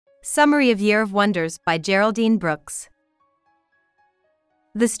Summary of Year of Wonders by Geraldine Brooks.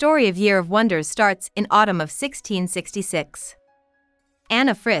 The story of Year of Wonders starts in autumn of 1666.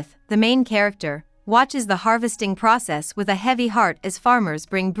 Anna Frith, the main character, watches the harvesting process with a heavy heart as farmers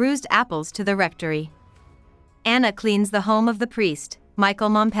bring bruised apples to the rectory. Anna cleans the home of the priest, Michael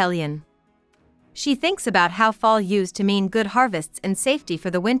Montpellier. She thinks about how fall used to mean good harvests and safety for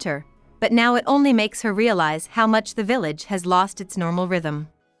the winter, but now it only makes her realize how much the village has lost its normal rhythm.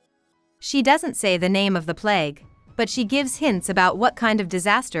 She doesn't say the name of the plague, but she gives hints about what kind of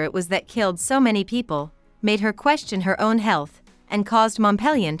disaster it was that killed so many people, made her question her own health, and caused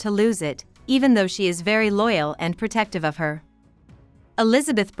Montpellier to lose it, even though she is very loyal and protective of her.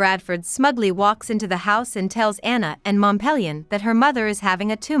 Elizabeth Bradford smugly walks into the house and tells Anna and Montpellier that her mother is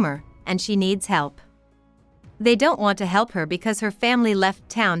having a tumor, and she needs help. They don't want to help her because her family left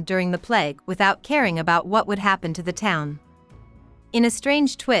town during the plague without caring about what would happen to the town. In a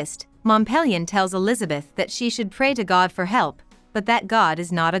strange twist, Montpellier tells Elizabeth that she should pray to God for help, but that God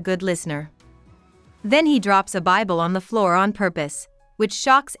is not a good listener. Then he drops a Bible on the floor on purpose, which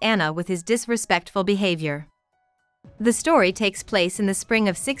shocks Anna with his disrespectful behavior. The story takes place in the spring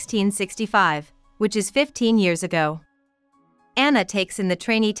of 1665, which is 15 years ago. Anna takes in the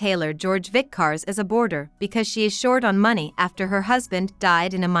trainee tailor George Vickers as a boarder because she is short on money after her husband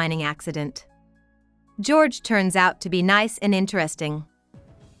died in a mining accident. George turns out to be nice and interesting.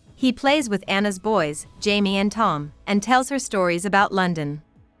 He plays with Anna's boys, Jamie and Tom, and tells her stories about London.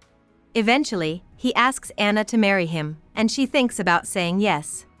 Eventually, he asks Anna to marry him, and she thinks about saying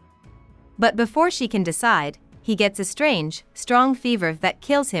yes. But before she can decide, he gets a strange, strong fever that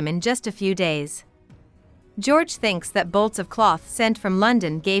kills him in just a few days. George thinks that bolts of cloth sent from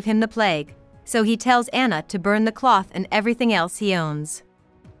London gave him the plague, so he tells Anna to burn the cloth and everything else he owns.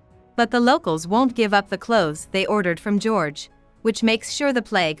 But the locals won't give up the clothes they ordered from George, which makes sure the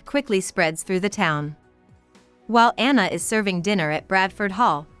plague quickly spreads through the town. While Anna is serving dinner at Bradford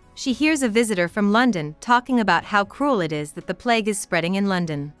Hall, she hears a visitor from London talking about how cruel it is that the plague is spreading in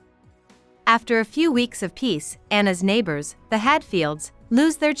London. After a few weeks of peace, Anna's neighbors, the Hadfields,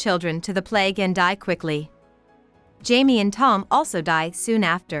 lose their children to the plague and die quickly. Jamie and Tom also die soon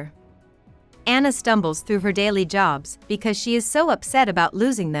after. Anna stumbles through her daily jobs because she is so upset about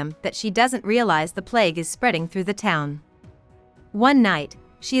losing them that she doesn't realize the plague is spreading through the town. One night,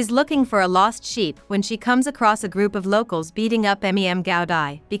 she is looking for a lost sheep when she comes across a group of locals beating up Mem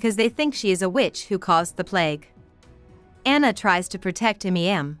Gaudai because they think she is a witch who caused the plague. Anna tries to protect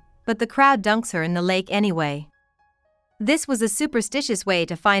Mem, but the crowd dunks her in the lake anyway. This was a superstitious way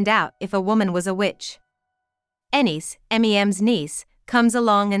to find out if a woman was a witch. Ennis, Mem's niece, comes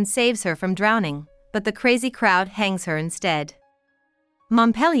along and saves her from drowning, but the crazy crowd hangs her instead.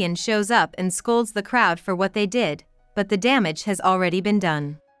 Montpellier shows up and scolds the crowd for what they did, but the damage has already been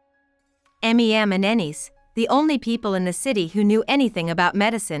done. Mem and Ennis, the only people in the city who knew anything about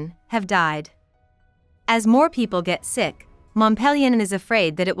medicine, have died. As more people get sick, Montpellier is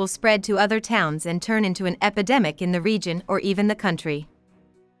afraid that it will spread to other towns and turn into an epidemic in the region or even the country.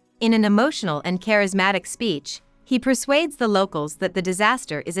 In an emotional and charismatic speech, he persuades the locals that the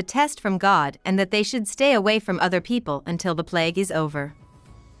disaster is a test from God and that they should stay away from other people until the plague is over.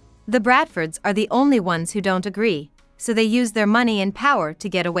 The Bradfords are the only ones who don't agree, so they use their money and power to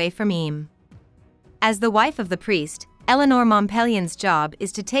get away from him. As the wife of the priest, Eleanor Montpellier's job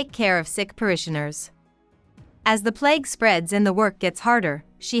is to take care of sick parishioners. As the plague spreads and the work gets harder,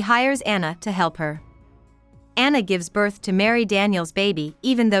 she hires Anna to help her. Anna gives birth to Mary Daniel's baby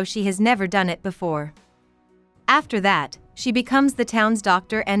even though she has never done it before. After that, she becomes the town's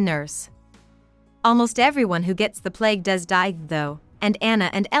doctor and nurse. Almost everyone who gets the plague does die though, and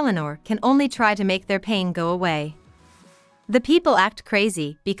Anna and Eleanor can only try to make their pain go away. The people act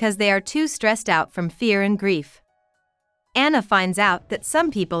crazy because they are too stressed out from fear and grief. Anna finds out that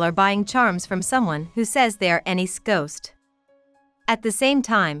some people are buying charms from someone who says they are Ennis' ghost. At the same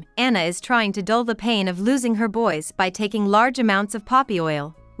time, Anna is trying to dull the pain of losing her boys by taking large amounts of poppy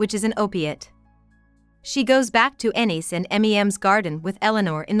oil, which is an opiate. She goes back to Ennis and Mem's garden with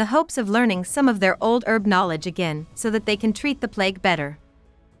Eleanor in the hopes of learning some of their old herb knowledge again so that they can treat the plague better.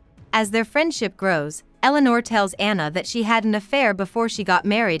 As their friendship grows, Eleanor tells Anna that she had an affair before she got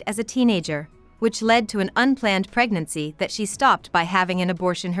married as a teenager, which led to an unplanned pregnancy that she stopped by having an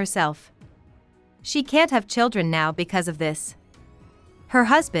abortion herself. She can't have children now because of this. Her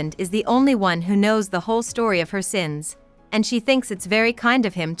husband is the only one who knows the whole story of her sins, and she thinks it's very kind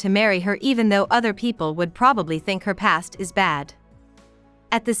of him to marry her even though other people would probably think her past is bad.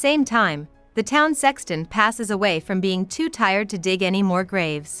 At the same time, the town sexton passes away from being too tired to dig any more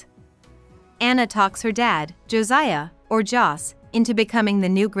graves. Anna talks her dad, Josiah, or Joss, into becoming the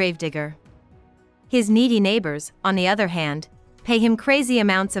new gravedigger. His needy neighbors, on the other hand, pay him crazy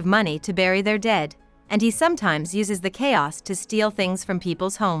amounts of money to bury their dead, and he sometimes uses the chaos to steal things from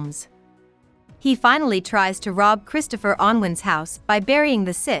people's homes. He finally tries to rob Christopher Onwin's house by burying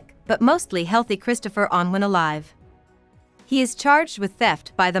the sick but mostly healthy Christopher Onwin alive. He is charged with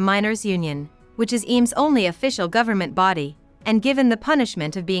theft by the Miners' Union, which is Eames' only official government body, and given the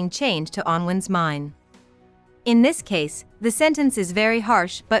punishment of being chained to Onwin's mine. In this case, the sentence is very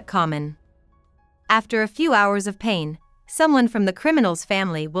harsh but common. After a few hours of pain, someone from the criminal's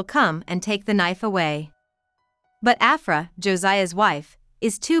family will come and take the knife away. But Afra, Josiah's wife,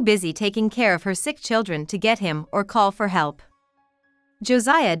 is too busy taking care of her sick children to get him or call for help.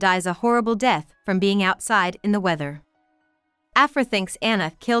 Josiah dies a horrible death from being outside in the weather. Afra thinks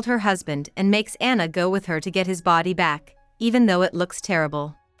Anna killed her husband and makes Anna go with her to get his body back, even though it looks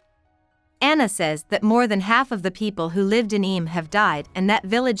terrible. Anna says that more than half of the people who lived in Eam have died and that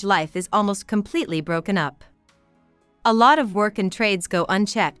village life is almost completely broken up. A lot of work and trades go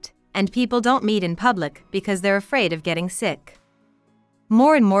unchecked, and people don't meet in public because they're afraid of getting sick.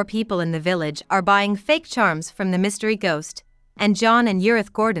 More and more people in the village are buying fake charms from the mystery ghost, and John and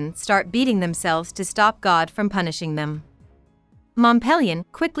Urith Gordon start beating themselves to stop God from punishing them. Montpellier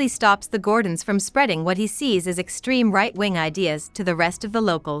quickly stops the Gordons from spreading what he sees as extreme right-wing ideas to the rest of the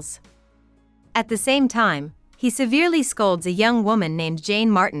locals. At the same time, he severely scolds a young woman named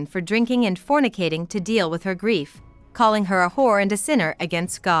Jane Martin for drinking and fornicating to deal with her grief, calling her a whore and a sinner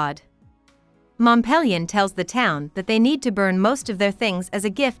against God. Montpellier tells the town that they need to burn most of their things as a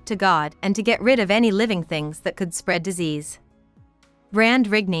gift to God and to get rid of any living things that could spread disease. Brand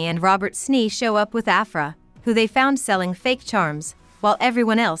Rigney and Robert Snee show up with Afra, who they found selling fake charms, while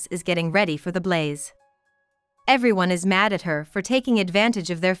everyone else is getting ready for the blaze. Everyone is mad at her for taking advantage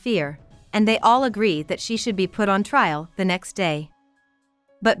of their fear, and they all agree that she should be put on trial the next day.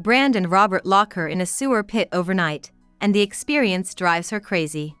 But Brand and Robert lock her in a sewer pit overnight, and the experience drives her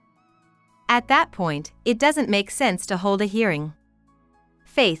crazy. At that point, it doesn't make sense to hold a hearing.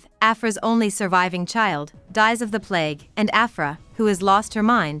 Faith, Afra's only surviving child, dies of the plague, and Afra, who has lost her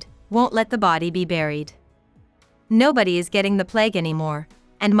mind, won't let the body be buried. Nobody is getting the plague anymore,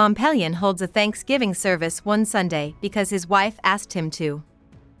 and Montpellier holds a Thanksgiving service one Sunday because his wife asked him to.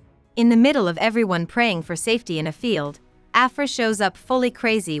 In the middle of everyone praying for safety in a field, Afra shows up fully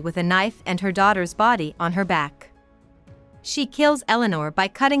crazy with a knife and her daughter's body on her back. She kills Eleanor by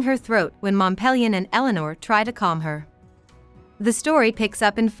cutting her throat when Montpellier and Eleanor try to calm her. The story picks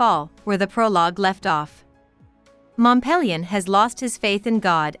up in fall, where the prologue left off. Montpellier has lost his faith in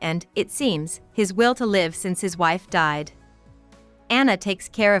God and, it seems, his will to live since his wife died. Anna takes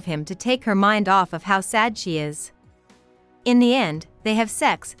care of him to take her mind off of how sad she is. In the end, they have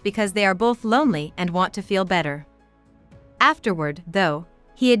sex because they are both lonely and want to feel better. Afterward, though,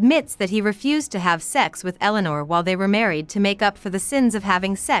 he admits that he refused to have sex with Eleanor while they were married to make up for the sins of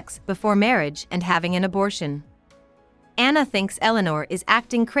having sex before marriage and having an abortion. Anna thinks Eleanor is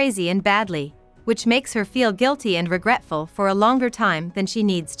acting crazy and badly, which makes her feel guilty and regretful for a longer time than she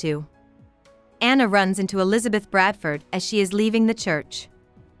needs to. Anna runs into Elizabeth Bradford as she is leaving the church.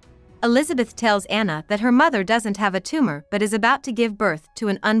 Elizabeth tells Anna that her mother doesn't have a tumor but is about to give birth to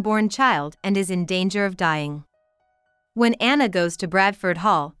an unborn child and is in danger of dying. When Anna goes to Bradford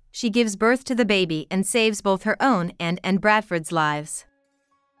Hall, she gives birth to the baby and saves both her own and Bradford's lives.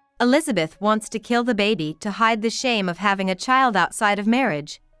 Elizabeth wants to kill the baby to hide the shame of having a child outside of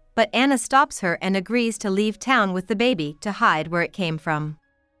marriage, but Anna stops her and agrees to leave town with the baby to hide where it came from.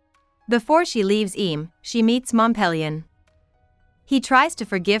 Before she leaves Eam, she meets Montpellier. He tries to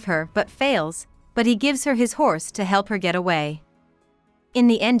forgive her but fails, but he gives her his horse to help her get away. In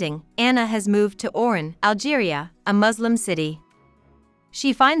the ending, Anna has moved to Oran, Algeria, a Muslim city.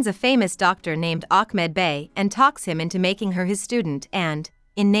 She finds a famous doctor named Ahmed Bey and talks him into making her his student and,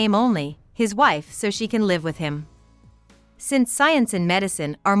 in name only, his wife so she can live with him. Since science and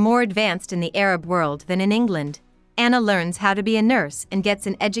medicine are more advanced in the Arab world than in England, Anna learns how to be a nurse and gets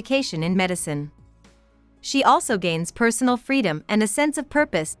an education in medicine. She also gains personal freedom and a sense of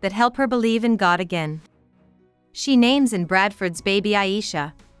purpose that help her believe in God again. She names in Bradford's baby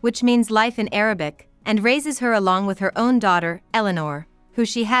Aisha, which means life in Arabic, and raises her along with her own daughter, Eleanor, who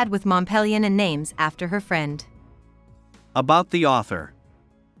she had with Montpellier and names after her friend. About the author.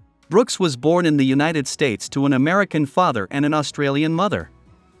 Brooks was born in the United States to an American father and an Australian mother.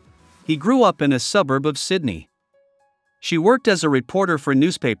 He grew up in a suburb of Sydney. She worked as a reporter for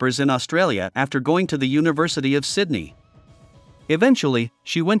newspapers in Australia after going to the University of Sydney. Eventually,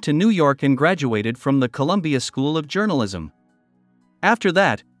 she went to New York and graduated from the Columbia School of Journalism. After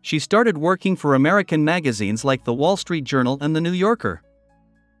that, she started working for American magazines like the Wall Street Journal and the New Yorker.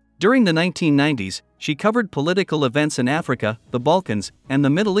 During the 1990s, she covered political events in Africa, the Balkans, and the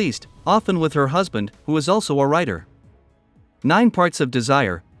Middle East, often with her husband, who is also a writer. 9 Parts of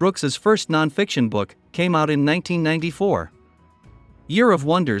Desire, Brooks's first nonfiction book, came out in 1994. Year of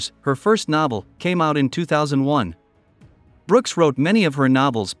Wonders, her first novel, came out in 2001. Brooks wrote many of her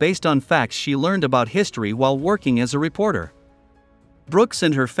novels based on facts she learned about history while working as a reporter. Brooks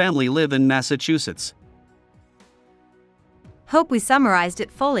and her family live in Massachusetts. Hope we summarized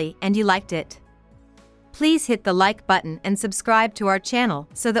it fully and you liked it. Please hit the like button and subscribe to our channel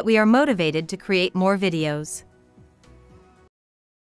so that we are motivated to create more videos.